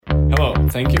Hello,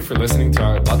 thank you for listening to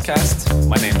our podcast.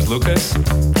 My name is Lucas.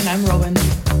 And I'm Robin.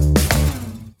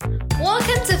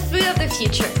 Welcome to Food of the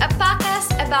Future, a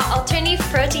podcast about alternative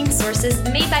protein sources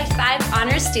made by 5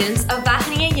 honors students of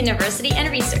Wageningen University and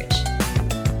Research.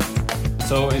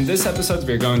 So in this episode,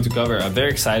 we're going to cover a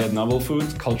very exciting novel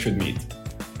food, cultured meat.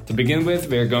 To begin with,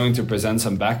 we're going to present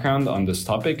some background on this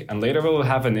topic, and later we'll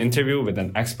have an interview with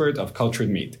an expert of cultured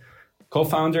meat,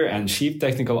 co-founder and chief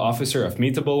technical officer of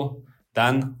Meatable,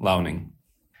 Dan Launing.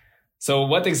 So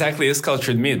what exactly is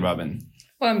cultured meat, Robin?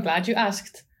 Well, I'm glad you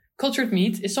asked. Cultured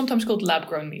meat is sometimes called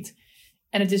lab-grown meat,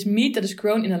 and it is meat that is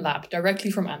grown in a lab directly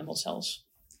from animal cells.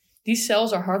 These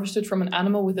cells are harvested from an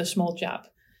animal with a small jab,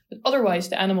 but otherwise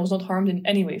the animal is not harmed in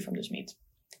any way from this meat.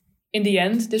 In the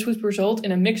end, this would result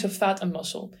in a mix of fat and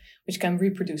muscle, which can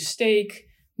reproduce steak,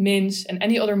 mince, and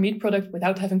any other meat product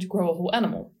without having to grow a whole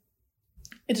animal.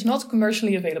 It is not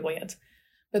commercially available yet,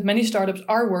 but many startups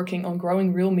are working on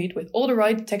growing real meat with all the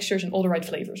right textures and all the right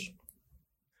flavors.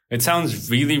 It sounds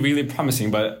really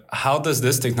promising, but how does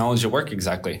this technology work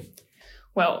exactly?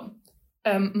 Well,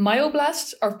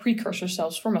 myoblasts are precursor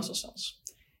cells for muscle cells.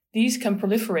 These can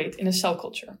proliferate in a cell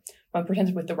culture when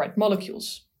presented with the right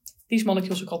molecules. These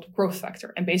molecules are called growth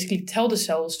factor and basically tell the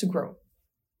cells to grow.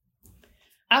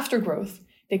 After growth,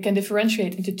 they can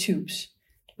differentiate into tubes,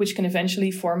 which can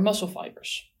eventually form muscle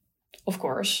fibers. Of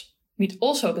course, meat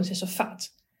also consists of fat,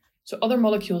 so other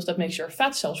molecules that make sure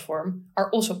fat cells form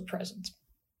are also present.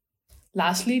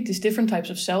 Lastly, these different types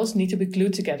of cells need to be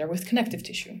glued together with connective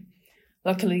tissue.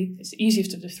 Luckily, it's the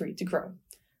easiest of the three to grow,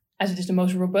 as it is the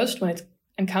most robust when it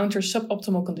encounters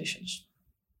suboptimal conditions.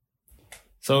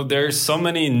 So there's so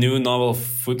many new novel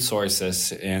food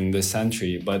sources in this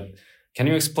century, but can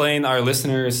you explain our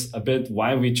listeners a bit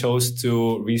why we chose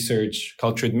to research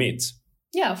cultured meat?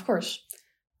 Yeah, of course.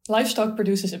 Livestock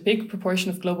produces a big proportion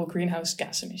of global greenhouse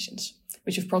gas emissions,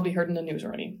 which you've probably heard in the news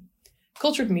already.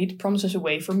 Cultured meat promises a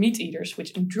way for meat eaters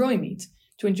which enjoy meat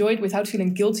to enjoy it without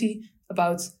feeling guilty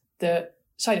about the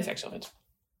side effects of it.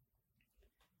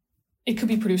 It could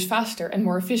be produced faster and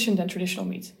more efficient than traditional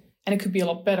meat, and it could be a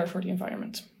lot better for the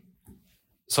environment.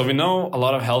 So we know a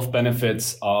lot of health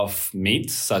benefits of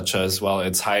meat, such as, well,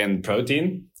 it's high in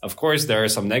protein. Of course, there are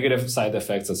some negative side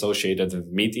effects associated with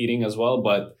meat eating as well,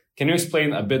 but can you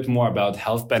explain a bit more about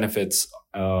health benefits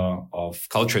of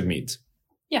cultured meat?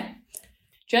 Yeah.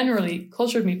 Generally,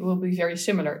 cultured meat will be very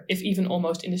similar, if even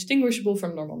almost indistinguishable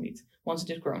from normal meat, once it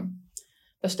is grown.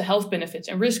 Thus, the health benefits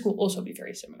and risk will also be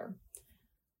very similar.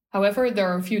 However, there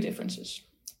are a few differences.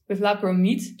 With lab-grown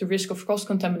meat, the risk of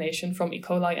cross-contamination from E.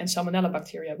 coli and Salmonella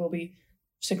bacteria will be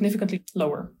significantly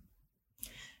lower,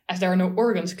 as there are no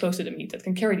organs close to the meat that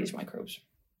can carry these microbes.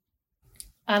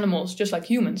 Animals, just like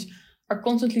humans, are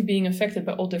constantly being infected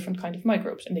by all different kinds of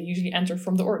microbes, and they usually enter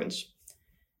from the organs.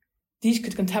 These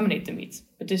could contaminate the meat,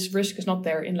 but this risk is not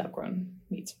there in lab-grown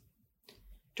meat.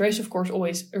 There is, of course,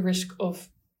 always a risk of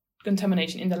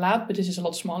contamination in the lab, but this is a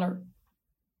lot smaller.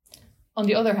 On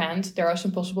the other hand, there are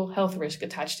some possible health risks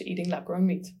attached to eating lab-grown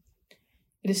meat.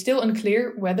 It is still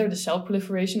unclear whether the cell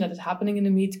proliferation that is happening in the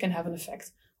meat can have an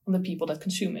effect on the people that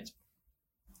consume it.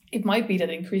 It might be that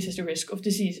it increases the risk of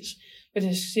diseases, but it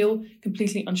is still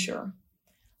completely unsure.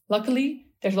 Luckily,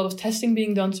 there's a lot of testing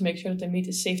being done to make sure that the meat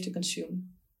is safe to consume.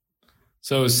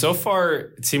 So far,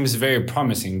 it seems very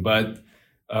promising, but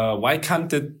why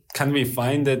can't we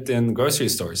find it in grocery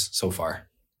stores so far?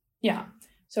 Yeah.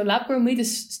 So lab-grown meat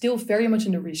is still very much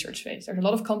in the research phase. There's a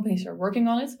lot of companies that are working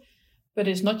on it, but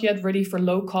it's not yet ready for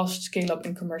low-cost scale-up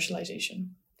and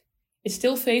commercialization. It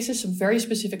still faces some very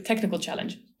specific technical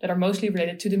challenges that are mostly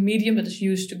related to the medium that is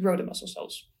used to grow the muscle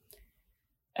cells.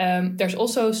 There's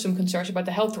also some concerns about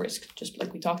the health risk, just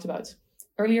like we talked about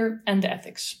earlier, and the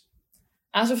ethics.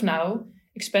 As of now,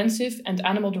 expensive and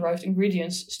animal-derived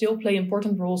ingredients still play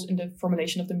important roles in the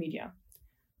formulation of the media.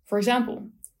 For example,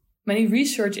 many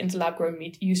research into lab-grown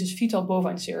meat uses fetal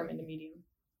bovine serum in the medium.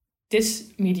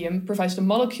 This medium provides the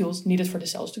molecules needed for the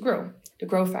cells to grow, the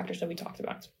growth factors that we talked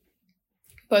about.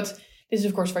 But this is,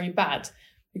 of course, very bad,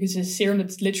 because it's serum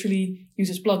that literally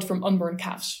uses blood from unborn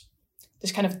calves.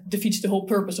 This kind of defeats the whole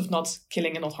purpose of not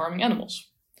killing and not harming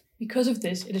animals. Because of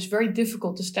this, it is very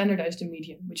difficult to standardize the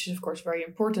medium, which is, of course, very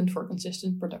important for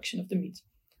consistent production of the meat.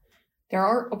 There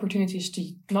are opportunities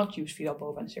to not use fetal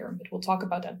bovine serum, but we'll talk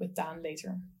about that with Dan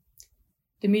later.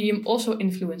 The medium also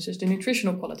influences the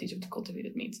nutritional qualities of the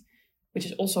cultivated meat, which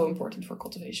is also important for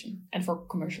cultivation and for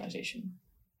commercialization.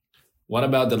 What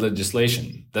about the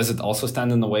legislation? Does it also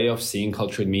stand in the way of seeing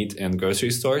cultured meat in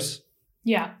grocery stores?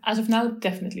 Yeah, as of now,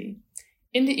 definitely.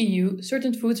 In the EU,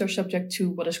 certain foods are subject to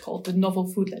what is called the novel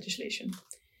food legislation.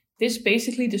 This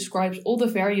basically describes all the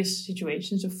various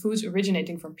situations of foods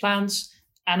originating from plants,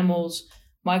 animals,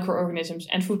 microorganisms,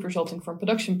 and food resulting from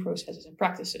production processes and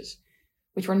practices,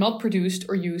 which were not produced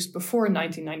or used before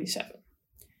 1997.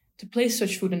 To place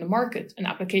such food in the market, an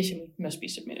application must be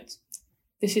submitted.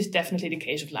 This is definitely the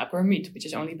case of lab-grown meat, which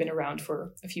has only been around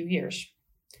for a few years.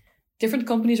 Different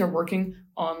companies are working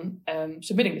on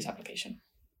submitting this application.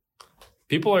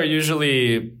 People are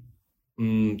usually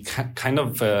kind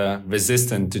of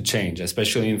resistant to change,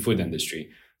 especially in food industry.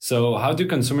 So how do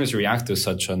consumers react to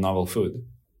such a novel food?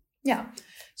 Yeah,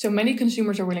 so many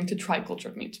consumers are willing to try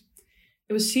cultured meat.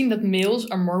 It was seen that males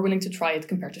are more willing to try it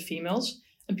compared to females,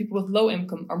 and people with low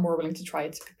income are more willing to try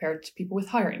it compared to people with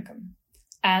higher income.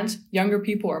 And younger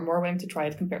people are more willing to try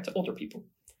it compared to older people.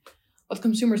 What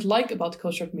consumers like about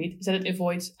cultured meat is that it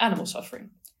avoids animal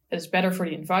suffering, that it's better for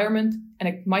the environment, and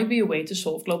it might be a way to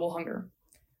solve global hunger.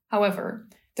 However,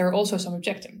 there were also some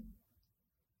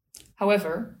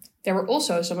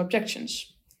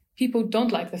objections. People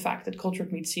don't like the fact that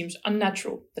cultured meat seems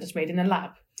unnatural, that it's made in a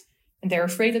lab, and they're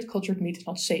afraid that cultured meat is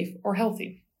not safe or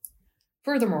healthy.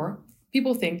 Furthermore,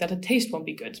 people think that the taste won't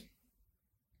be good.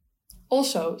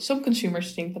 Also, some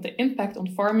consumers think that the impact on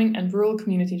farming and rural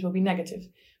communities will be negative,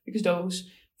 because those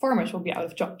farmers will be out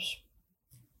of jobs.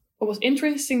 What was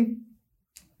interesting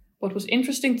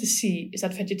to see is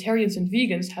that vegetarians and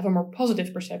vegans have a more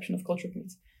positive perception of cultured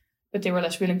meat, but they were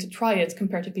less willing to try it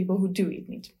compared to people who do eat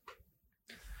meat.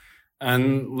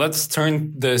 And let's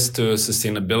turn this to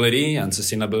sustainability and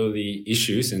sustainability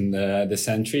issues in this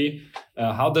century.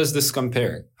 How does this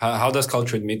compare? How does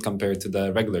cultured meat compare to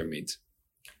the regular meat?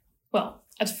 Well,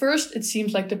 at first, it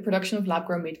seems like the production of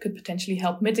lab-grown meat could potentially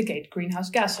help mitigate greenhouse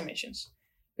gas emissions,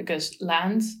 because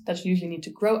land that usually need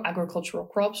to grow agricultural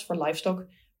crops for livestock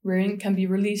rearing can be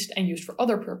released and used for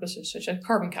other purposes, such as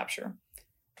carbon capture.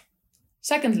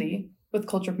 Secondly, with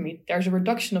cultured meat, there's a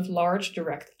reduction of large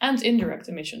direct and indirect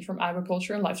emissions from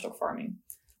agriculture and livestock farming,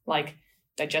 like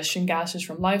digestion gases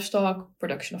from livestock,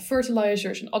 production of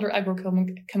fertilizers and other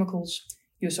agrochemicals,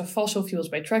 use of fossil fuels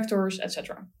by tractors,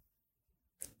 etc.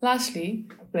 Lastly,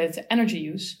 related to energy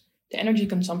use, the energy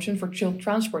consumption for chilled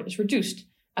transport is reduced,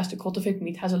 as the cultivated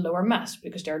meat has a lower mass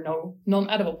because there are no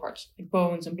non-edible parts, like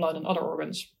bones and blood and other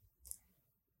organs.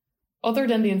 Other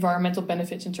than the environmental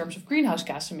benefits in terms of greenhouse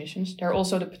gas emissions, there are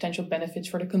also the potential benefits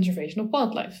for the conservation of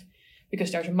wildlife,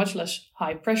 because there's a much less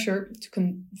high pressure to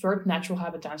convert natural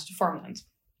habitats to farmland.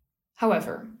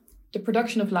 However, the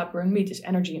production of lab-grown meat is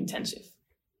energy intensive,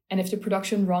 and if the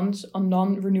production runs on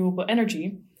non-renewable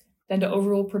energy, then the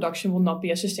overall production will not be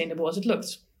as sustainable as it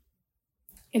looks.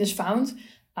 It is found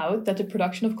out that the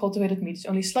production of cultivated meat is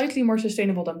only slightly more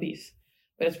sustainable than beef,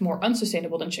 but it's more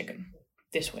unsustainable than chicken,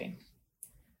 this way.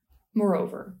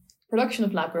 Moreover, production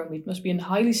of lab-grown meat must be in a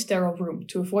highly sterile room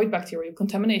to avoid bacterial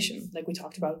contamination, like we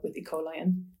talked about with E. coli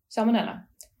and Salmonella,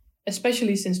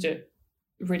 especially since the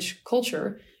rich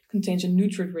culture contains a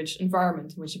nutrient-rich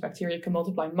environment in which the bacteria can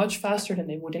multiply much faster than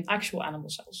they would in actual animal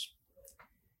cells.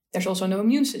 There's also no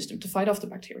immune system to fight off the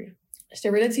bacteria.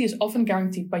 Sterility is often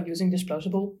guaranteed by using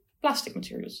disposable plastic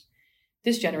materials.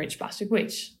 This generates plastic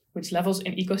waste, which levels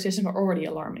in ecosystem are already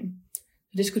alarming.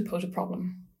 This could pose a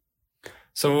problem.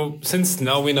 So since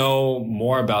now we know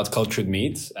more about cultured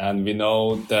meat and we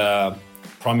know the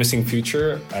promising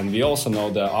future and we also know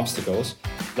the obstacles,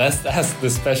 let's ask the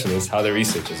specialist how the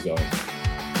research is going.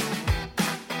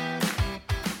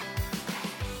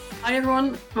 Hi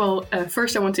everyone. Well,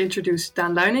 first I want to introduce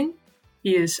Dan Luining.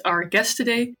 He is our guest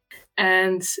today,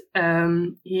 and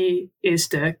he is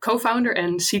the co-founder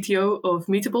and CTO of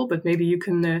Meatable, but maybe you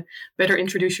can better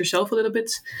introduce yourself a little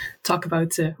bit, talk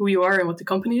about who you are and what the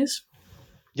company is.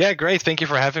 Yeah, great. Thank you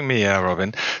for having me,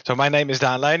 Robin. So my name is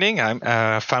Dan Luining. I'm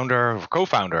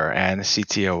co-founder and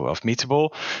CTO of Meatable.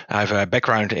 I have a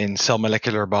background in cell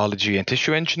molecular biology and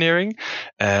tissue engineering.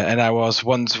 And I was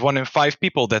once one in 5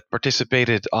 people that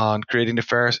participated on creating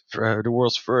the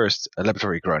world's first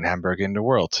laboratory-grown hamburger in the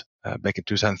world. Back in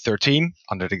 2013,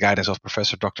 under the guidance of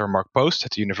Professor Dr. Mark Post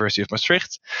at the University of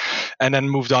Maastricht. And then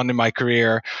moved on in my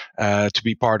career to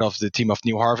be part of the team of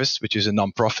New Harvest, which is a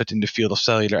nonprofit in the field of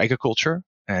cellular agriculture.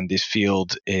 And this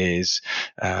field is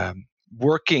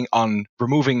working on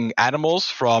removing animals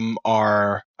from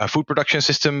our food production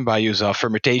system by use of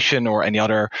fermentation or any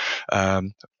other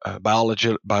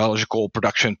biological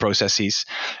production processes.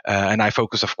 And I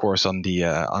focus, of course, on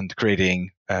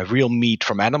creating real meat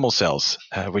from animal cells,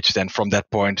 which then from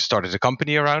that point started a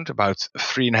company around about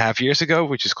 3.5 years ago,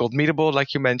 which is called Meatable,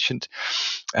 like you mentioned.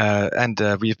 And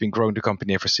we have been growing the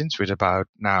company ever since with about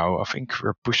now, I think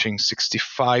we're pushing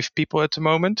 65 people at the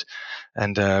moment,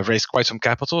 and raised quite some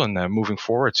capital, and moving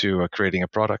forward to creating a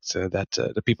product that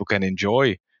the people can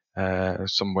enjoy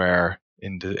somewhere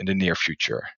in the near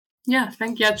future. Yeah,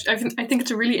 thank you. I think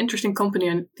it's a really interesting company,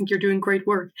 and I think you're doing great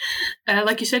work.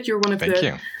 Like you said, you're one of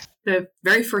the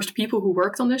very first people who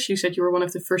worked on this. You said you were one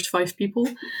of the first 5 people.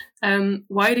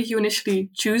 Why did you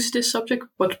initially choose this subject?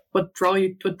 What drew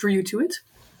you to it?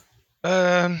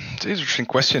 It's an interesting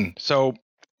question. So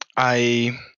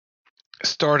I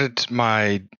started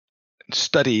my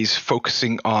studies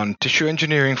focusing on tissue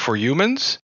engineering for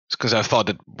humans, because I thought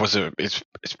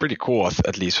it's pretty cool,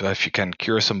 at least if you can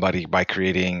cure somebody by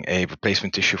creating a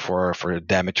replacement tissue for a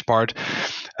damaged part.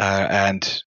 And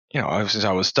since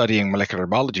I was studying molecular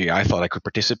biology, I thought I could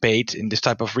participate in this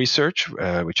type of research,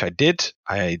 which I did.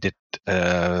 I did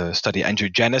study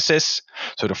angiogenesis,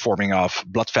 so the forming of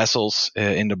blood vessels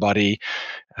in the body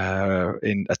at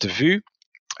the VU.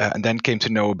 And then came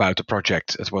to know about the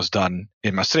project that was done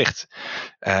in Maastricht.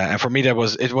 And for me, it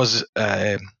was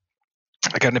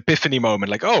like an epiphany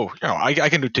moment, like, I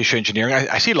can do tissue engineering.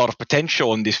 I see a lot of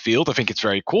potential in this field. I think it's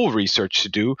very cool research to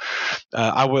do.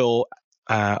 I will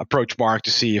approach Mark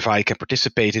to see if I can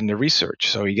participate in the research.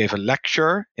 So he gave a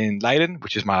lecture in Leiden,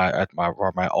 which is where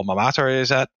my alma mater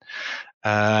is at.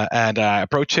 And I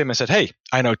approached him and said, hey,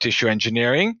 I know tissue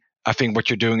engineering. I think what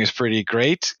you're doing is pretty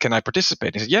great. Can I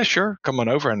participate? He said, yeah, sure. Come on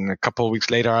over. And a couple of weeks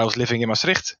later, I was living in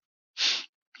Maastricht.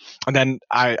 And then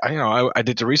I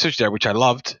did the research there, which I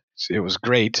loved. It was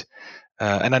great.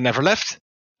 And I never left.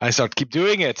 I started keep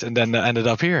doing it, and then ended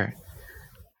up here.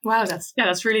 Wow,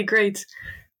 that's really great.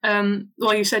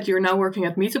 Well, you said you're now working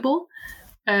at Meatable.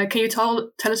 Can you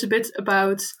tell us a bit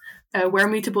about where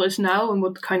Meatable is now and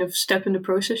what kind of step in the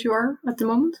process you are at the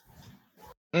moment?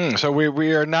 So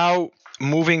we are now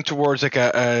moving towards like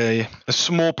a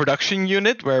small production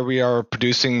unit where we are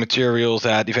producing materials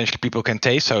that eventually people can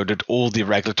taste, so that all the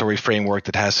regulatory framework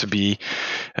that has to be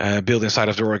built inside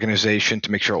of the organization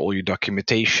to make sure all your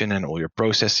documentation and all your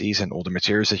processes and all the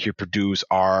materials that you produce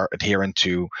are adherent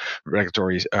to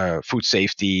regulatory food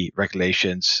safety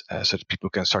regulations, so that people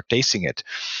can start tasting it.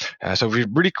 So we've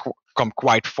really come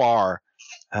quite far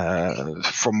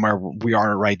from where we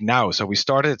are right now. So we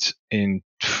started in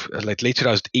late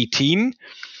 2018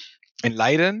 in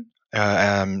Leiden,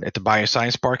 at the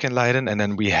Bioscience Park in Leiden, and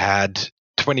then we had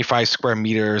 25 square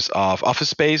meters of office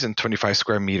space and 25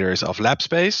 square meters of lab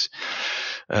space,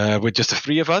 with just the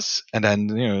 3 of us, and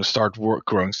then start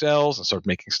growing cells and start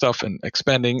making stuff and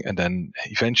expanding, and then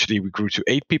eventually we grew to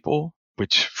 8 people,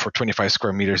 which for 25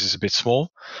 square meters is a bit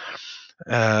small.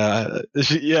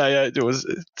 It was.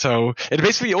 So it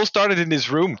basically all started in this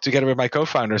room together with my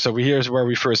co-founder. So here's where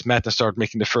we first met and started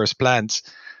making the first plants,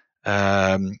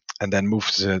 and then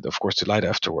moved, of course, to Leiden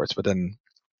afterwards. But then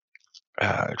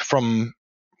it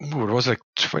was like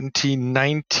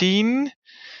 2019,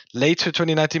 later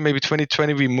 2019, maybe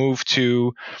 2020, we moved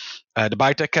to the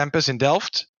Biotech campus in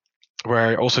Delft,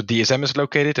 where also DSM is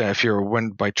located. And if you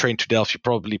went by train to Delft, you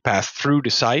probably passed through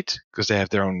the site because they have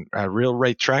their own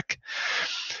railway track.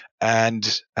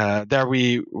 And there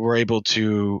we were able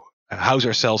to house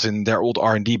ourselves in their old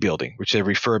R&D building, which they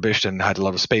refurbished and had a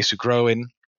lot of space to grow in.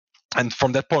 And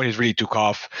from that point, it really took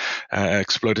off,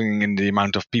 exploding in the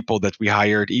amount of people that we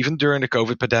hired. Even during the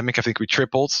COVID pandemic, I think we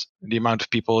tripled the amount of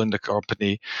people in the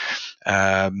company.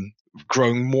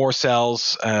 Growing more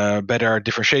cells, better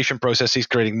differentiation processes,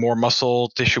 creating more muscle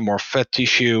tissue, more fat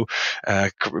tissue,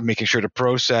 making sure the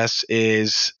process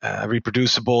is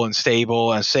reproducible and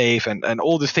stable and safe, and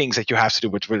all the things that you have to do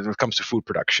when it comes to food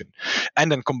production.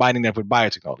 And then combining that with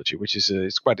biotechnology, which is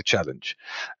it's quite a challenge.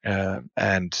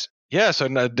 So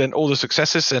then all the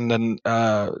successes, and then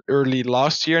early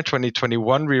last year, in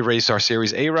 2021, we raised our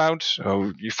Series A round.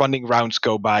 So your funding rounds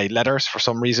go by letters for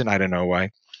some reason. I don't know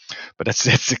why, but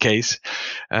that's the case.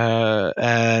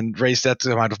 And raised that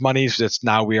amount of money. So that's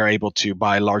now we are able to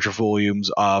buy larger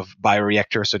volumes of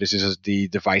bioreactors. So this is the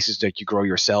devices that you grow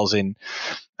your cells in.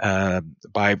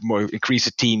 By more increase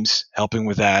the teams helping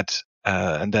with that,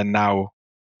 and then now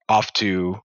off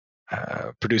to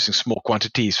producing small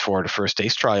quantities for the first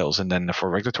taste trials and then for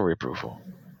regulatory approval.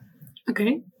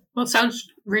 Okay, well, it sounds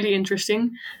really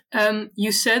interesting.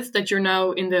 You said that you're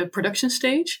now in the production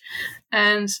stage,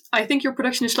 and I think your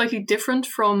production is slightly different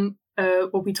from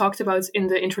what we talked about in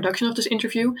the introduction of this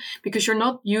interview, because you're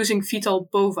not using fetal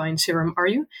bovine serum, are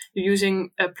you? You're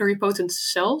using pluripotent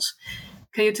cells.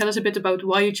 Can you tell us a bit about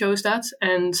why you chose that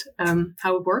and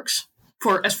how it works?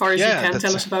 For as far as you can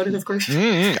tell us about it, of course.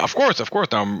 Of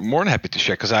course. I'm more than happy to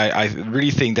share, because I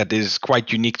really think that is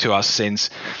quite unique to us,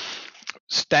 since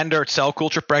standard cell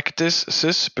culture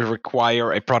practices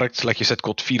require a product, like you said,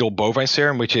 called fetal bovine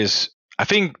serum, which is, I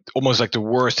think, almost like the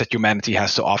worst that humanity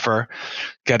has to offer.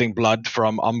 Getting blood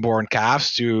from unborn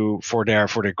calves for their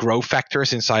growth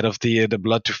factors inside of the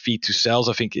blood to feed to cells.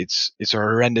 I think it's a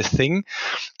horrendous thing,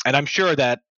 and I'm sure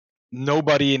that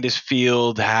nobody in this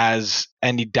field has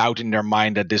any doubt in their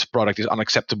mind that this product is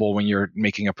unacceptable when you're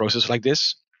making a process like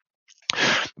this.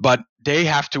 But they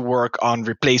have to work on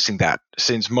replacing that,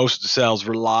 since most of the cells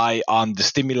rely on the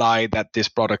stimuli that this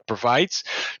product provides.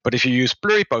 But if you use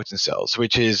pluripotent cells,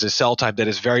 which is a cell type that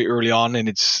is very early on in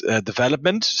its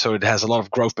development, so it has a lot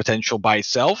of growth potential by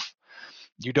itself,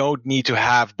 you don't need to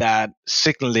have that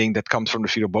signaling that comes from the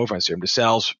fetal bovine serum. The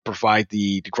cells provide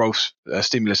the growth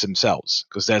stimulus themselves,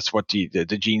 because that's what the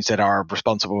genes that are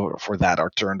responsible for that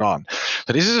are turned on.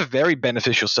 So this is a very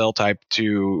beneficial cell type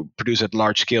to produce at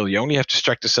large scale. You only have to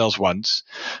extract the cells once,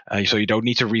 so you don't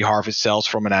need to reharvest cells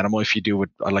from an animal if you do with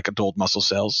like adult muscle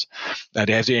cells.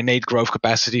 They have the innate growth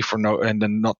capacity and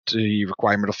then not the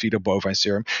requirement of fetal bovine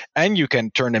serum, and you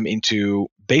can turn them into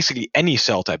basically any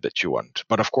cell type that you want.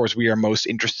 But of course, we are most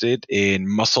interested in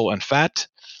muscle and fat,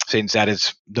 since that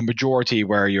is the majority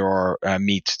where your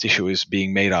meat tissue is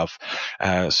being made of.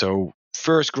 So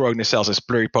first growing the cells as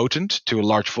pluripotent to a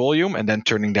large volume, and then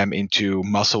turning them into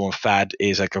muscle and fat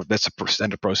is that's a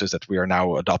standard process that we are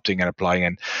now adopting and applying.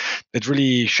 And it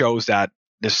really shows that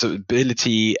the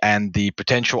stability and the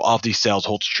potential of these cells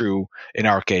holds true in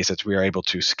our case, that we are able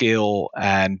to scale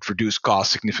and reduce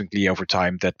costs significantly over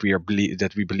time. That we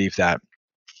believe that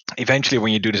eventually,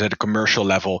 when you do this at a commercial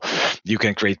level, you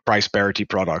can create price parity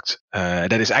product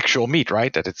that is actual meat,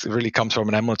 right? That it really comes from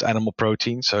an animal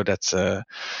protein. So that's I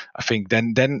think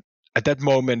then at that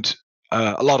moment,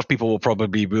 a lot of people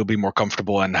will be more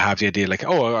comfortable and have the idea like,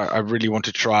 oh, I really want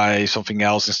to try something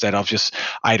else instead of just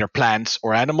either plants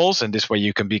or animals. And this way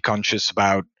you can be conscious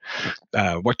about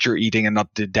what you're eating and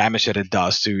not the damage that it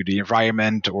does to the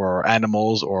environment or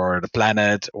animals or the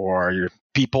planet or your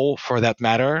people, for that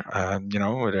matter.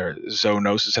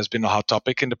 Zoonosis has been a hot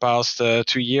topic in the past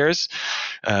 2 years.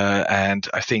 And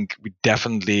I think we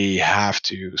definitely have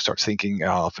to start thinking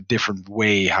of a different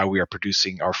way how we are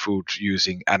producing our food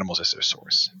using animals as a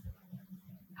source.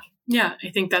 Yeah, I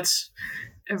think that's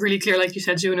really clear. Like you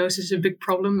said, zoonosis is a big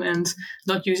problem, and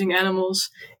not using animals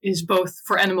is both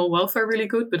for animal welfare really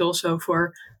good, but also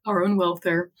for our own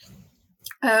welfare.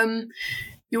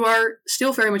 You are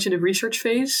still very much in the research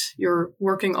phase. You're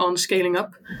working on scaling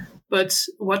up. But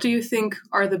what do you think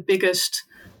are the biggest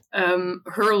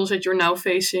hurdles that you're now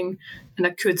facing, and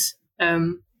that could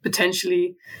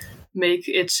potentially make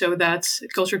it so that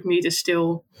cultured meat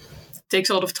takes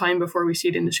a lot of time before we see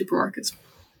it in the supermarkets?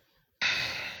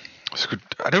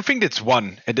 I don't think it's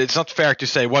one. It's not fair to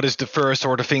say what is the first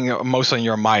or the thing most on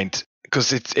your mind,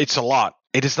 because it's a lot.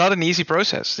 It is not an easy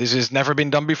process. This has never been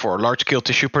done before. Large-scale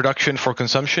tissue production for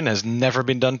consumption has never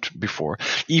been done before.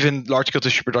 Even large-scale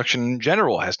tissue production in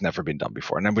general has never been done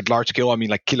before. And then with large-scale, I mean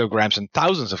like kilograms and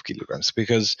thousands of kilograms,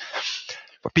 because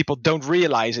what people don't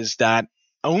realize is that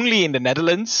only in the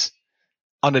Netherlands,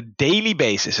 on a daily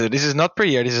basis, so this is not per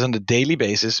year, this is on a daily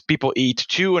basis, people eat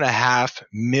 2.5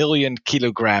 million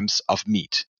kilograms of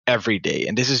meat every day.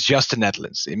 And this is just the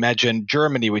Netherlands. Imagine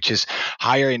Germany, which is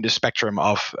higher in the spectrum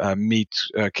of meat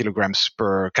kilograms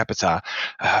per capita.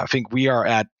 I think we are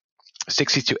at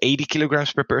 60 to 80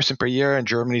 kilograms per person per year, and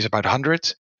Germany is about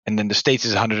 100. And then the States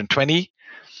is 120.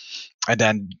 And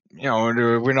then,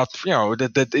 we're not,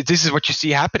 this is what you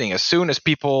see happening. As soon as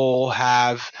people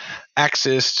have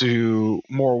access to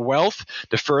more wealth,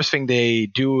 the first thing they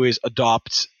do is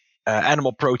adopt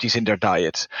animal proteins in their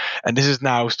diet. And this is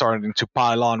now starting to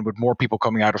pile on with more people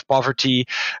coming out of poverty.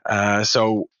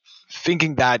 So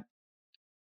thinking that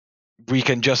we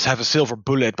can just have a silver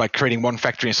bullet by creating one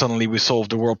factory and suddenly we solve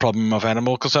the world problem of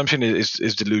animal consumption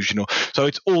is delusional. So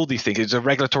it's all these things. It's a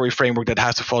regulatory framework that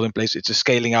has to fall in place. It's a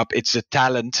scaling up. It's a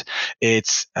talent.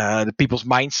 It's the people's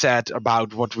mindset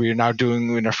about what we're now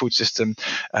doing in our food system.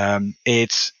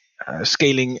 It's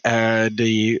scaling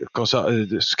the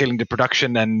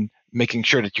production and making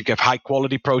sure that you get high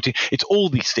quality protein. It's all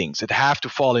these things that have to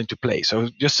fall into place. So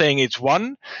just saying it's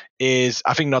one is,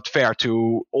 I think, not fair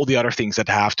to all the other things that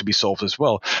have to be solved as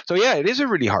well. So yeah, it is a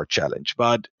really hard challenge.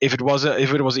 But if it was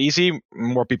easy,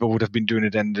 more people would have been doing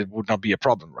it, and it would not be a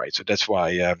problem, right? So that's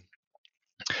why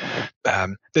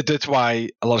That's why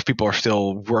a lot of people are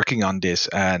still working on this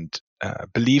and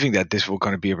believing that this will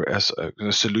going to be a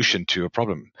solution to a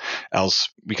problem. Else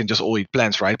we can just all eat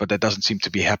plants, right? But that doesn't seem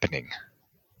to be happening.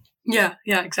 Yeah,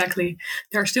 exactly.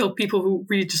 There are still people who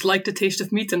really just like the taste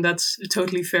of meat, and that's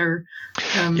totally fair.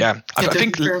 I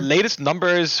think latest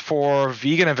numbers for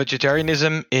vegan and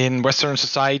vegetarianism in Western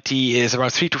society is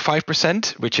around 3 to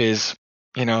 5%, which is,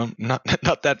 not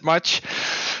that much.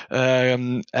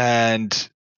 And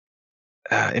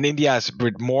in India, it's a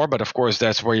bit more, but of course,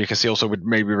 that's where you can see also with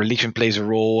maybe religion plays a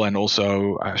role, and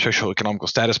also social economical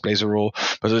status plays a role.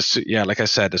 But like I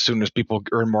said, as soon as people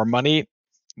earn more money,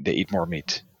 they eat more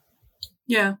meat.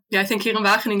 Yeah. I think here in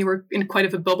Wageningen we're in quite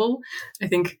of a bubble. I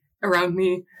think around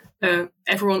me,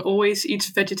 everyone always eats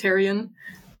vegetarian,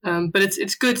 but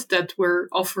it's good that we're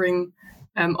offering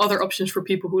other options for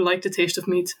people who like the taste of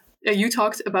meat. You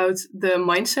talked about the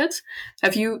mindset.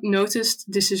 Have you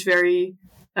noticed this is very,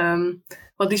 well,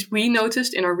 at least we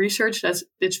noticed in our research that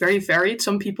it's very varied.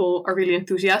 Some people are really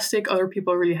enthusiastic, other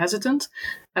people are really hesitant.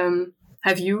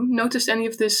 Have you noticed any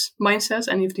of this mindset,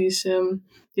 any of these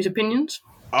opinions?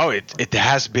 Oh, it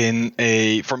has been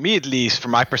for me at least,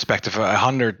 from my perspective, a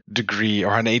 100-degree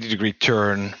or 180-degree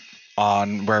turn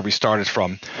on where we started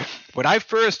from. When I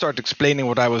first started explaining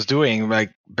what I was doing,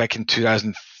 like back in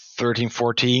 2013,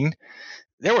 14,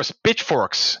 there was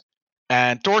pitchforks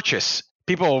and torches.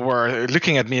 People were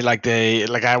looking at me like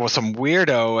I was some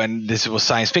weirdo and this was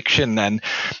science fiction, and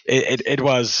it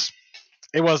was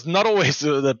not always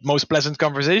the most pleasant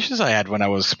conversations I had when I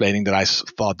was explaining that I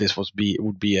thought this would be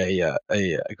a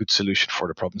good solution for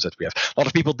the problems that we have. A lot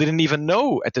of people didn't even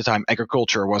know at the time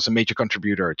agriculture was a major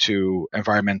contributor to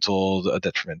environmental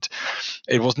detriment.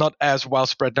 It was not as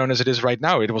widespread known as it is right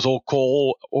now. It was all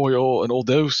coal, oil, and all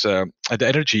those. The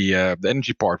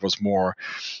energy part was more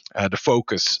the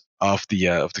focus of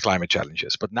the climate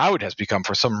challenges. But now it has become,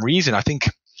 for some reason, I think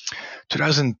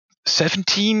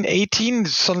 2017, 18,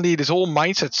 suddenly this whole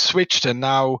mindset switched, and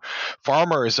now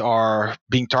farmers are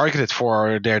being targeted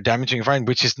for their damaging environment,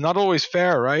 which is not always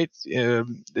fair, right?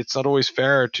 It's not always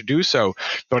fair to do so,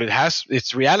 but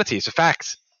it's reality. It's a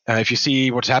fact. If you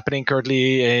see what's happening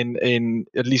currently in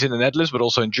at least in the Netherlands, but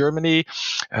also in Germany,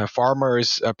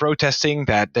 farmers protesting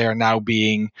that they are now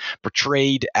being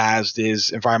portrayed as these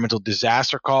environmental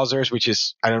disaster causers, which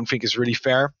I don't think is really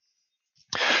fair.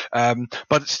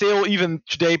 But still, even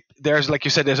today, there's, like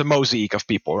you said, there's a mosaic of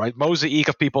people, right? Mosaic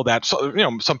of people that,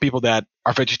 some people that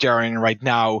are vegetarian right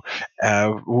now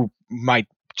who might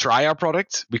try our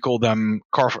product. We call them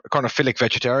carnophilic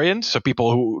vegetarians. So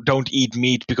people who don't eat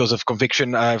meat because of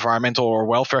conviction, environmental or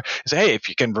welfare, say, hey, if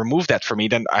you can remove that for me,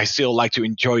 then I still like to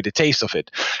enjoy the taste of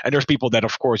it. And there's people that,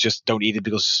 of course, just don't eat it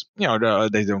because, they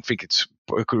don't think it's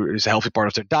a healthy part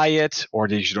of their diet, or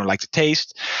they just don't like the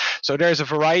taste. So there's a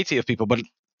variety of people. But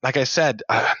like I said,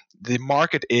 the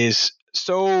market is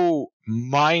so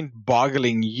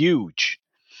mind-boggling huge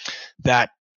that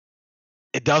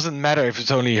it doesn't matter if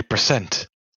it's only 1%.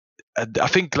 I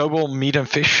think global meat and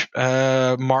fish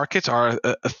markets are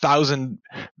 $1,000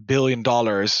 billion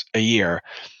a year.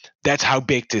 That's how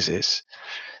big this is.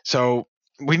 So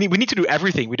we need to do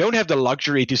everything. We don't have the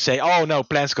luxury to say, oh no,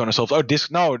 plants going to solve. Oh,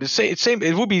 it's same.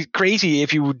 It would be crazy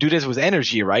if you would do this with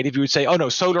energy, right? If you would say, oh no,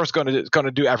 solar's going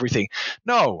to do everything.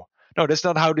 No, that's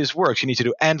not how this works. You need to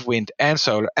do and wind and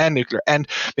solar and nuclear and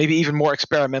maybe even more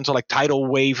experimental, like tidal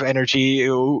wave energy,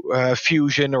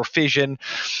 fusion or fission.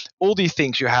 All these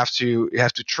things you have to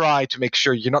try to make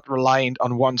sure you're not reliant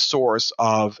on one source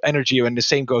of energy. And the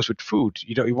same goes with food.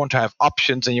 You want to have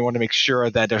options, and you want to make sure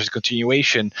that there's a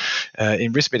continuation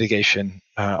in risk mitigation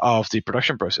of the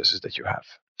production processes that you have.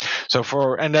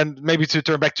 And then maybe to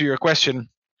turn back to your question.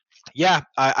 Yeah,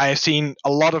 I have seen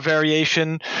a lot of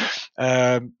variation.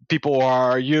 People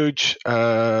are huge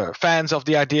fans of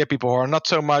the idea. People are not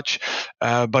so much.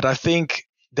 But I think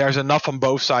there's enough on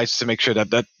both sides to make sure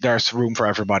that there's room for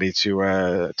everybody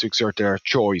to exert their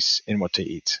choice in what to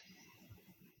eat.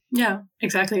 Yeah,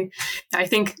 exactly. I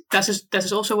think that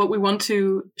is also what we want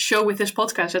to show with this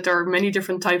podcast, that there are many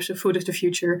different types of food of the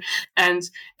future, and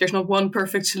there's not one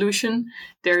perfect solution.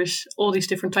 There's all these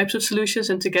different types of solutions,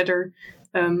 and together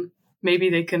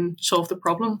maybe they can solve the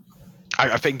problem.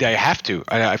 I think they have to.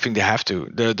 I think they have to.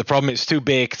 The problem is too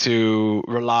big to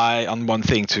rely on one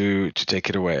thing to take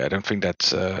it away. I don't think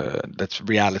that's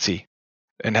reality,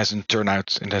 and hasn't turned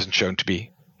out and hasn't shown to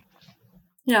be.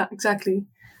 Yeah, exactly.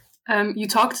 You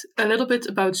talked a little bit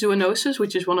about zoonosis,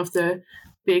 which is one of the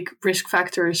big risk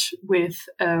factors with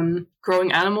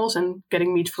growing animals and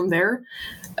getting meat from there.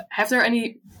 Have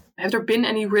there been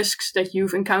any risks that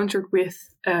you've encountered with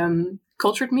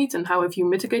cultured meat, and how have you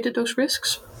mitigated those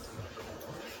risks?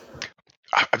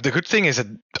 The good thing is that,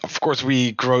 of course,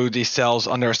 we grow these cells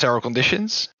under sterile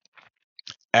conditions.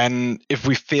 And if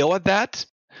we fail at that,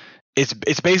 it's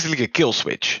basically a kill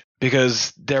switch,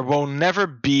 because there will never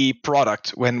be product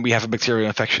when we have a bacterial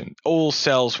infection. All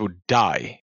cells would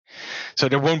die. So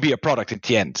there won't be a product at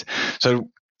the end. So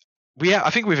I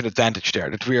think we have an advantage there,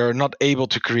 that we are not able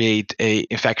to create a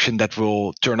infection that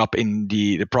will turn up in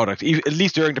the product, at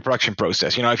least during the production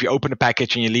process. If you open a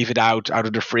package and you leave it out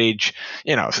of the fridge,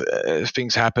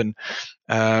 things happen,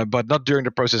 but not during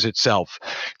the process itself.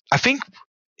 I think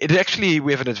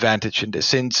we have an advantage in this,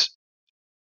 since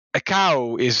a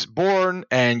cow is born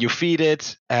and you feed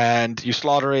it and you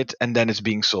slaughter it and then it's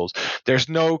being sold. There's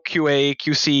no QA,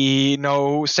 QC,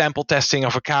 no sample testing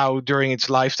of a cow during its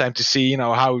lifetime to see,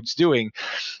 how it's doing.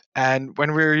 And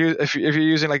when if you're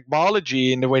using like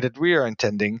biology in the way that we are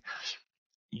intending,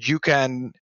 you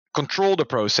can control the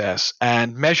process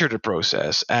and measure the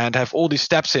process and have all these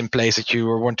steps in place that you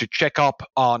want to check up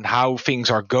on how things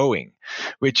are going,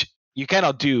 which you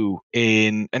cannot do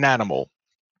in an animal.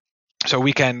 So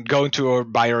we can go into a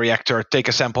bioreactor, take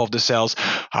a sample of the cells.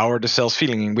 How are the cells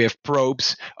feeling? We have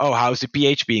probes. Oh, how's the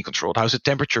pH being controlled? How's the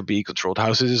temperature being controlled?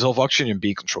 How's the dissolved oxygen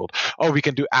being controlled? Oh, we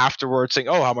can do afterwards saying,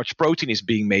 how much protein is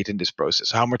being made in this process?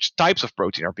 How much types of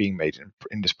protein are being made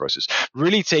in this process?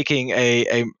 Really taking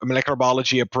a molecular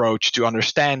biology approach to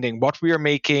understanding what we are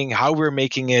making, how we're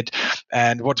making it,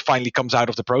 and what finally comes out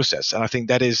of the process. And I think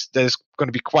that is going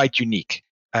to be quite unique.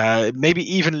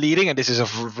 Maybe even leading, and this is a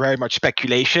very much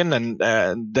speculation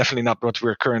and definitely not what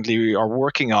we're currently are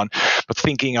working on, but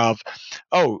thinking of,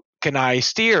 can I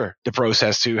steer the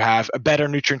process to have a better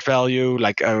nutrient value,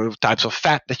 like types of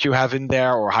fat that you have in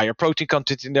there, or higher protein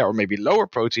content in there, or maybe lower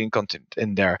protein content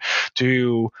in there,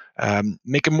 to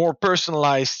make a more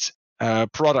personalized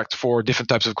product for different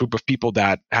types of group of people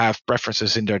that have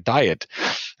preferences in their diet.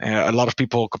 A lot of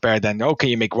people compare then, can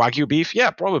you make Wagyu beef?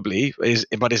 Yeah, probably.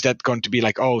 But is that going to be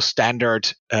like,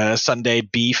 standard Sunday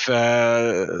beef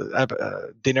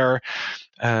dinner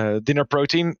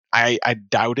protein? I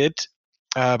doubt it.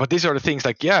 But these are the things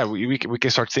like, we can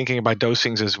start thinking about those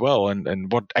things as well,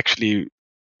 and what actually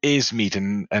is meat,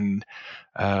 and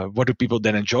what do people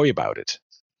then enjoy about it?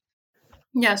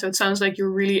 Yeah, so it sounds like you're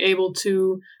really able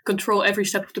to control every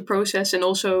step of the process and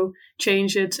also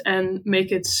change it and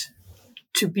make it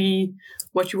to be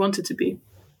what you want it to be.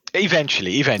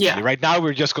 Eventually. Yeah. Right now,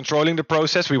 we're just controlling the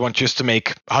process. We want just to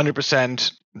make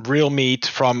 100% real meat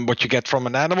from what you get from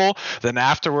an animal. Then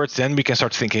afterwards, we can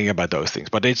start thinking about those things.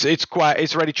 But it's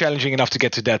already challenging enough to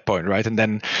get to that point, right? And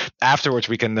then afterwards,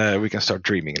 we can start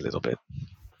dreaming a little bit.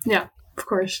 Yeah, of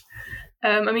course.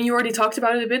 You already talked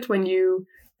about it a bit when you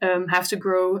have to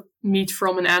grow meat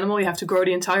from an animal. You have to grow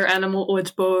the entire animal, all its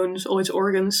bones, all its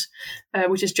organs,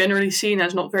 which is generally seen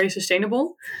as not very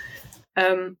sustainable.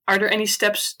 Are there any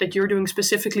steps that you're doing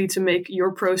specifically to make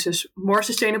your process more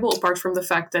sustainable, apart from the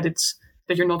fact that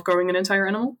you're not growing an entire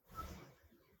animal?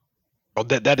 Well,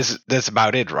 that's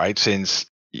about it, right? Since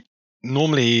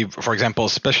normally, for example,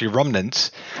 especially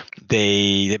ruminants,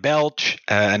 they belch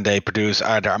and they produce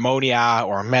either ammonia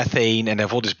or methane, and they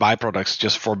have all these byproducts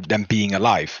just for them being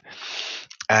alive.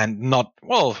 And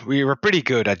we were pretty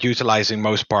good at utilizing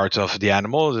most parts of the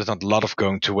animal. There's not a lot of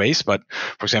going to waste, but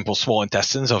for example, small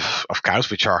intestines of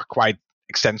cows, which are quite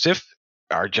extensive,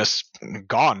 are just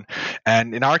gone.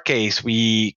 And in our case,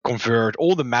 we convert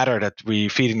all the matter that we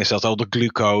feed in the cells, all the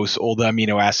glucose, all the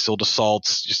amino acids, all the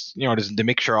salts, just the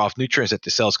mixture of nutrients that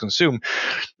the cells consume.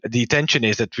 The intention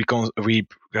is that we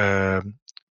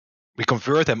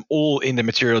convert them all in the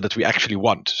material that we actually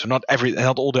want. So not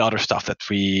all the other stuff that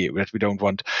we don't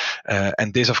want.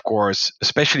 And this, of course,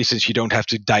 especially since you don't have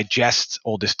to digest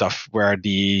all this stuff, where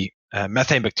the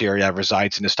methane bacteria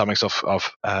resides in the stomachs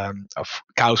of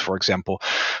cows, for example,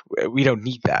 we don't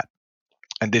need that.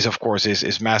 And this, of course,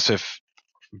 is massive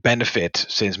benefit,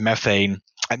 since methane,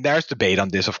 and there's debate on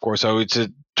this, of course. So it's a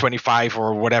 25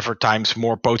 or whatever times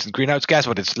more potent greenhouse gas,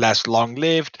 but it's less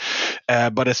long-lived.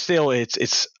 But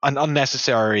it's an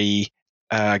unnecessary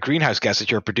greenhouse gas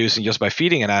that you're producing just by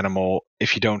feeding an animal.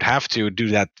 If you don't have to do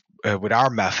that with our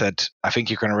method, I think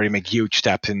you can already make huge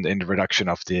steps in the reduction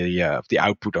of the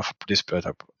output of this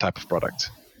type of product.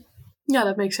 Yeah,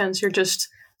 that makes sense. You're just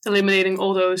eliminating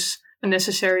all those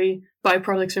unnecessary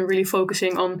byproducts and really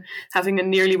focusing on having a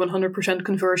nearly 100%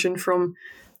 conversion from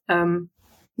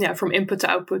input to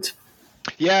output.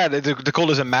 Yeah, the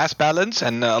goal is a mass balance,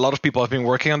 and a lot of people have been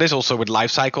working on this also with life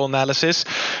cycle analysis.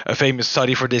 A famous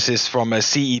study for this is from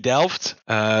CE Delft,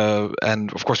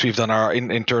 and of course we've done our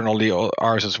internally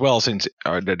ours as well, since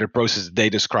the process they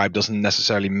describe doesn't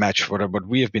necessarily match what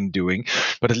we have been doing,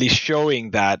 but at least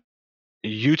showing that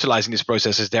utilizing these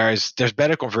processes, there's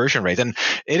better conversion rate, and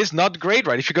it is not great,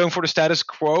 right? If you're going for the status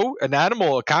quo, a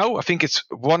cow, I think it's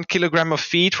 1 kilogram of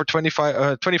feed for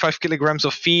 25 kilograms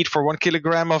of feed for 1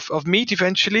 kilogram of meat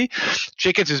eventually.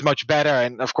 Chickens is much better,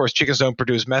 and of course chickens don't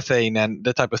produce methane and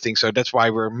that type of thing, so that's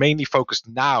why we're mainly focused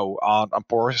now on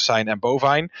porcine and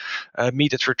bovine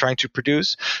meat that we're trying to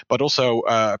produce, but also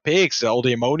pigs, all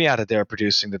the ammonia that they're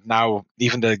producing, that now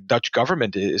even the Dutch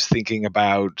government is thinking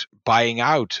about buying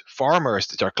out farmers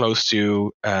that are close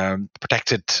to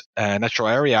protected natural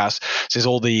areas, since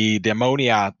all the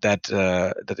ammonia that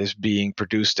is being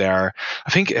produced there.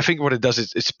 I think what it does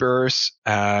is it spurs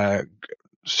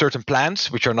certain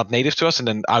plants which are not native to us, and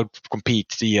then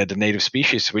outcompete the native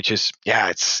species, which is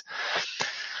it's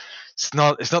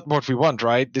not what we want,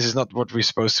 right? This is not what we're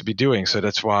supposed to be doing. So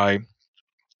that's why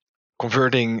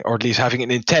converting, or at least having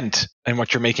an intent in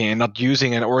what you're making, and not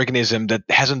using an organism that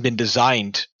hasn't been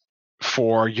designed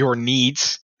for your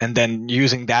needs, and then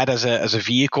using that as a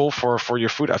vehicle for your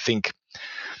food. I think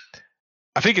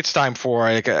it's time for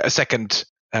a second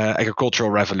agricultural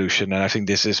revolution, and I think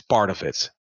this is part of it.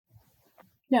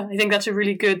 Yeah, I think that's a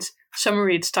really good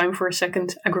summary. It's time for a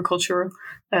second agricultural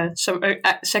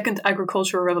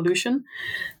revolution.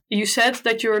 You said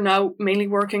that you're now mainly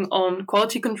working on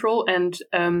quality control and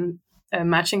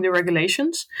matching the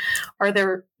regulations. Are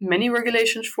there many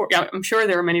regulations for? Yeah, I'm sure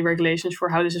there are many regulations for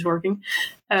how this is working.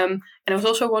 And I was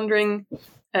also wondering,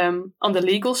 on the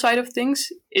legal side of things,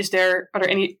 are there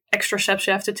any extra steps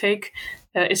you have to take?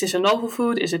 Is this a novel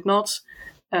food? Is it not?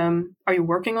 Are you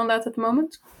working on that at the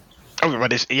moment? Oh,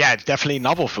 but it's definitely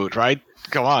novel food, right?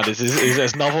 Come on, this is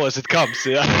as novel as it comes.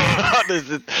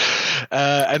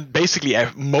 And basically,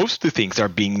 most of the things are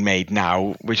being made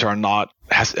now, which are not.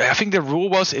 I think the rule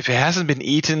was if it hasn't been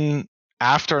eaten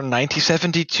after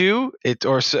 1972,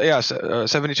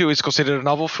 72, it's considered a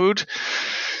novel food.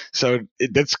 So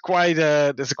that's quite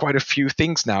a few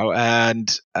things now,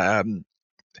 and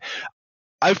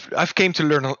I've came to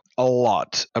learn a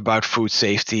lot about food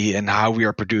safety and how we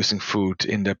are producing food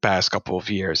in the past couple of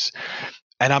years,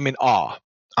 and I'm in awe.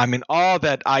 I'm in awe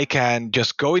that I can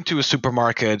just go into a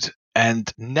supermarket,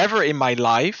 and never in my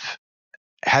life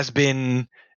has been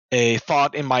a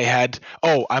thought in my head,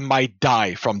 oh, I might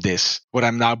die from this, what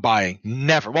I'm now buying.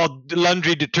 Never. Well,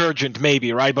 laundry detergent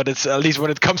maybe, right? But it's at least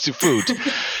when it comes to food.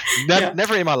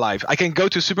 Never in my life. I can go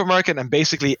to a supermarket and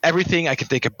basically everything, I can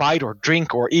take a bite or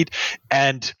drink or eat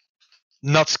and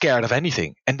not scared of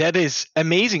anything. And that is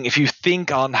amazing if you think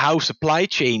on how supply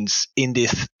chains in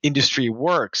this industry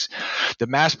works. The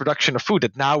mass production of food,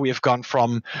 that now we have gone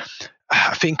from,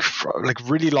 I think, like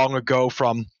really long ago,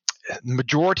 from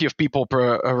majority of people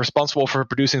responsible for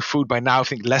producing food by now, I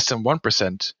think less than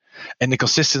 1%, and a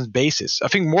consistent basis. I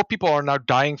think more people are now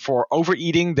dying for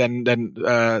overeating than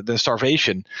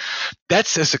starvation.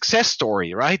 That's a success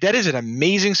story, right? That is an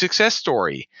amazing success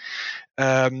story.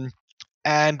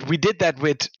 And we did that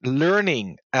with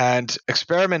learning and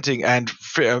experimenting and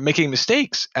making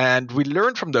mistakes. And we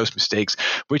learned from those mistakes,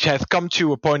 which has come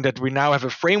to a point that we now have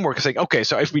a framework saying, okay,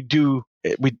 so if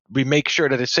we make sure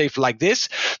that it's safe like this,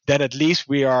 then at least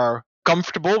we are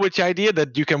comfortable with the idea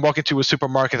that you can walk into a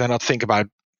supermarket and not think about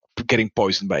getting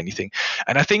poisoned by anything.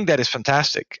 And I think that is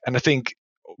fantastic. And I think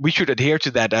we should adhere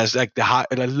to that as like the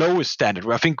lowest standard.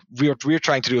 I think what we're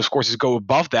trying to do, of course, is go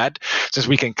above that, since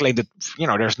we can claim that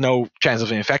there's no chance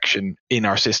of infection in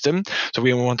our system. So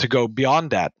we want to go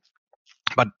beyond that.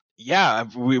 But yeah,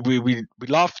 we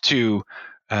love to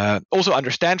also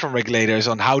understand from regulators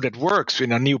on how that works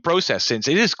in a new process, since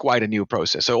it is quite a new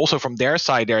process. So also from their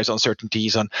side, there's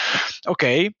uncertainties on,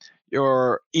 okay,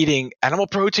 you're eating animal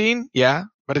protein, yeah,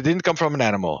 but it didn't come from an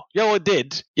animal. Yeah, well, it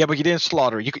did. Yeah, but you didn't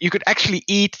slaughter. You could actually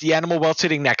eat the animal while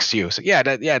sitting next to you. So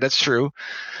that's true.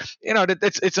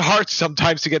 It's hard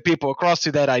sometimes to get people across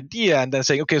to that idea, and then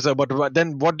saying, okay, so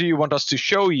what do you want us to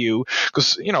show you?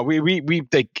 Because we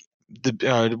take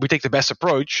the best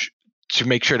approach to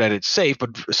make sure that it's safe,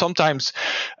 but sometimes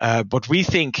what we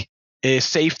think is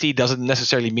safety doesn't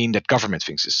necessarily mean that government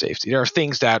thinks is safety. There are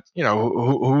things that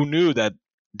who knew that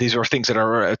these are things that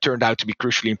are turned out to be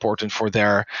crucially important for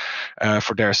their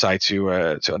side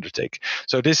to undertake.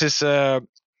 So this is a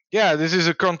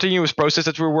continuous process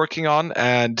that we're working on,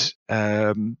 and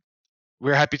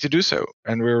we're happy to do so.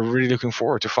 And we're really looking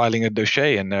forward to filing a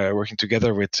dossier and working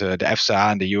together with the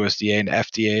EFSA and the USDA and the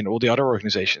FDA and all the other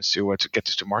organizations to get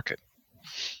this to market.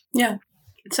 Yeah,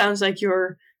 it sounds like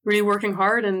you're really working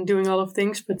hard and doing a lot of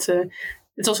things, but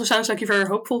it also sounds like you're very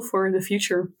hopeful for the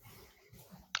future.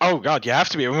 Oh God, you have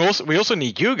to be. We also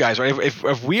need you guys, right?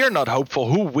 If we are not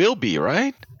hopeful, who will be,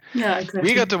 right? Yeah, exactly.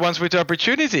 We got the ones with the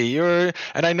opportunity. And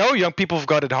I know young people have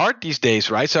got it hard these days,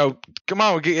 right? So come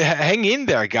on, hang in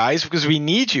there, guys, because we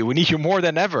need you. We need you more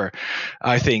than ever,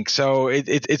 I think. So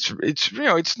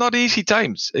it's not easy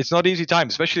times. It's not easy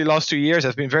times, especially the last 2 years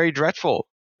have been very dreadful.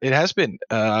 It has been,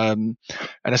 and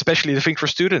especially I think for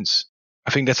students. I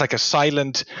think that's like a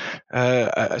silent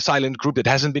group that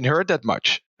hasn't been heard that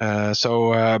much. My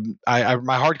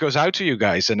heart goes out to you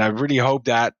guys, and I really hope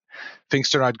that things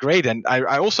turn out great. And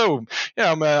I also,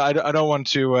 I don't want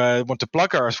to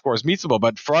plug our, of course, Meatable,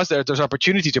 but for us, there's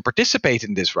opportunity to participate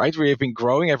in this, right? We have been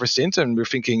growing ever since, and we're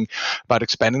thinking about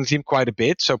expanding the team quite a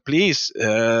bit. So please,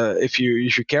 if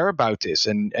you care about this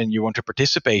and you want to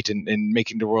participate in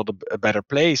making the world a better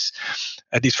place,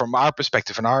 at least from our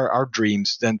perspective and our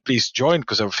dreams, then please join,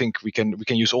 because I think we can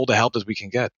use all the help that we can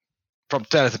get from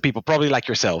talented people, probably like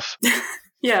yourself.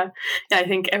 Yeah, I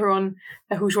think everyone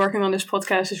who's working on this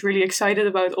podcast is really excited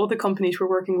about all the companies we're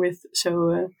working with.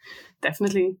 So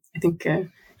definitely, I think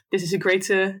this is a great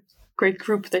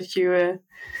group that you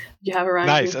have around.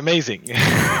 Nice, you. Amazing.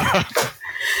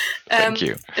 Thank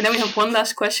you. And then we have one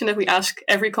last question that we ask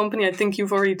every company. I think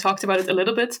you've already talked about it a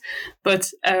little bit,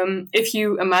 but if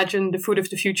you imagine the food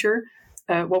of the future,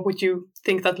 what would you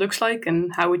think that looks like,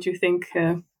 and how would you think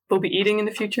we'll be eating in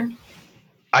the future?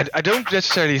 I don't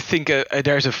necessarily think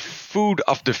there's a food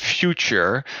of the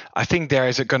future. I think there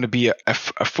is going to be a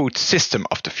food system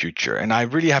of the future. And I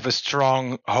really have a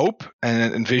strong hope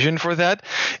and vision for that,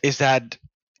 is that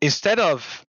instead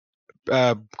of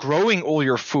growing all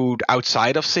your food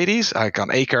outside of cities, like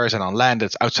on acres and on land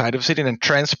that's outside of city, and then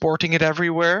transporting it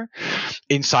everywhere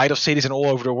inside of cities and all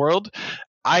over the world,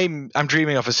 I'm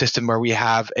dreaming of a system where we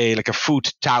have a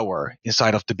food tower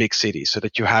inside of the big cities, so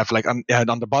that you have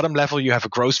on the bottom level you have a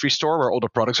grocery store where all the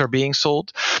products are being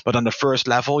sold, but on the first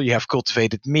level you have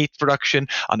cultivated meat production.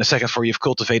 On the second floor you have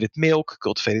cultivated milk,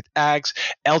 cultivated eggs,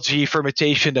 algae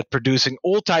fermentation that producing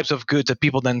all types of goods that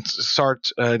people then start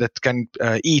that can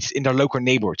eat in their local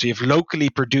neighborhood. So you have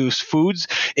locally produced foods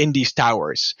in these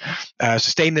towers,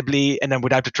 sustainably, and then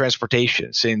without the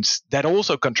transportation, since that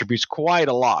also contributes quite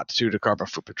a lot to the carbon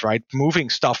footprint, right? Moving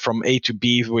stuff from A to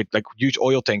B with huge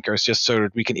oil tankers just so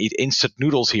that we can eat instant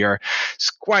noodles here is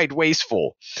quite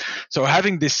wasteful. So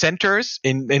having these centers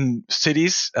in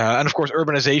cities, and of course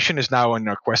urbanization is now in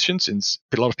our question, since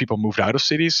a lot of people moved out of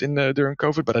cities during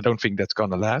COVID, but I don't think that's going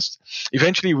to last.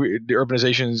 Eventually the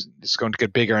urbanization is going to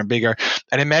get bigger and bigger.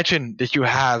 And imagine that you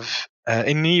have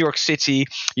in New York City,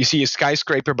 you see a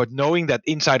skyscraper, but knowing that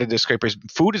inside of the skyscraper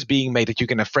food is being made that you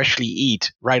can freshly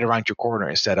eat right around your corner,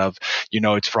 instead of,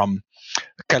 it's from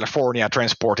California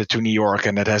transported to New York,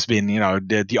 and it has been,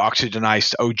 the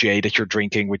oxygenized OJ that you're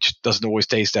drinking, which doesn't always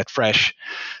taste that fresh.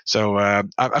 So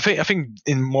I think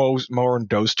in more in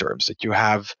those terms, that you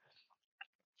have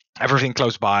everything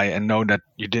close by and know that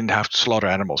you didn't have to slaughter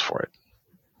animals for it.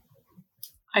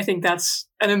 I think that's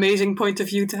an amazing point of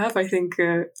view to have. I think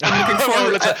I'm looking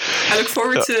forward. I look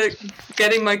forward to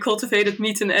getting my cultivated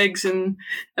meat and eggs and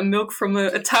milk from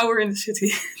a tower in the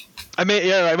city. I mean,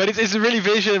 yeah, right, but it's a really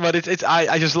vision. But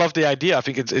I just love the idea. I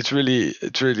think it's really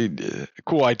a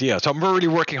cool idea. So I'm really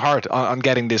working hard on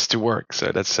getting this to work.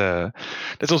 So that's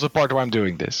also part of why I'm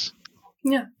doing this.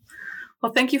 Yeah.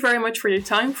 Well, thank you very much for your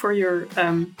time, for your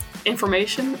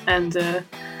information, and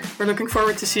we're looking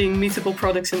forward to seeing Meatable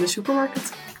products in the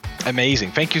supermarket.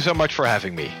 Amazing. Thank you so much for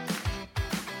having me.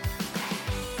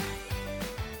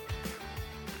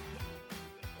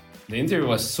 The interview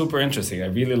was super interesting. I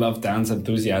really loved Dan's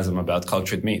enthusiasm about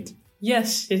cultured meat.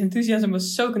 Yes, his enthusiasm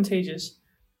was so contagious.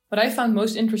 What I found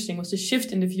most interesting was the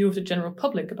shift in the view of the general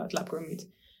public about lab-grown meat,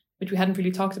 which we hadn't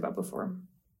really talked about before.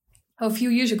 A few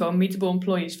years ago, Meatable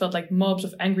employees felt like mobs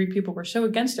of angry people were so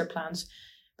against their plans,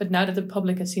 but now that the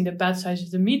public has seen the bad sides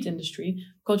of the meat industry,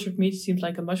 cultured meat seems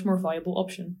like a much more viable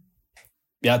option.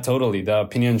 Yeah, totally. The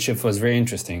opinion shift was very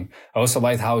interesting. I also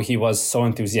liked how he was so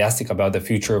enthusiastic about the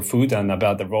future of food and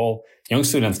about the role young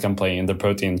students can play in the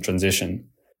protein transition.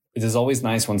 It is always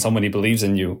nice when somebody believes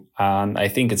in you, and I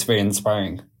think it's very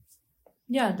inspiring.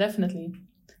 Yeah, definitely.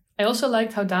 I also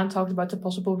liked how Dan talked about the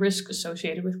possible risk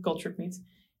associated with cultured meat.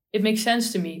 It makes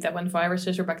sense to me that when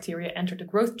viruses or bacteria enter the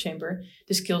growth chamber,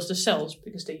 this kills the cells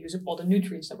because they use up all the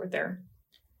nutrients that were there.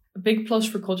 A big plus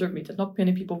for cultured meat that not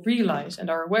many people realize and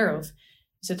are aware of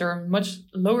is that there are much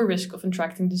lower risk of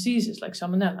contracting diseases like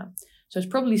salmonella, so it's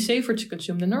probably safer to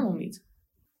consume than normal meat.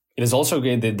 It is also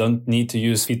great they don't need to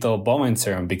use fetal bovine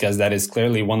serum, because that is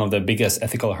clearly one of the biggest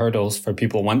ethical hurdles for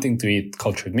people wanting to eat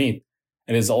cultured meat.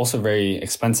 It is also very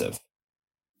expensive.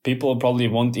 People probably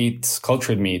won't eat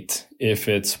cultured meat if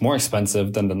it's more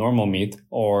expensive than the normal meat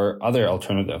or other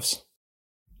alternatives.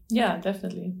 Yeah,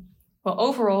 definitely. Well,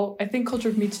 overall, I think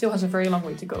cultured meat still has a very long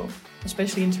way to go,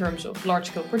 especially in terms of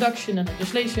large-scale production and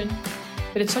legislation.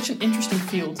 But it's such an interesting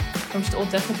field, and we should all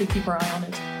definitely keep our eye on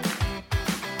it.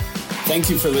 Thank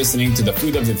you for listening to the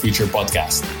Food of the Future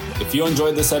podcast. If you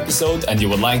enjoyed this episode and you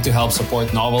would like to help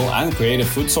support novel and creative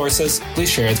food sources, please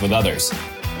share it with others.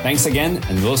 Thanks again,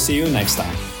 and we'll see you next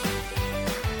time.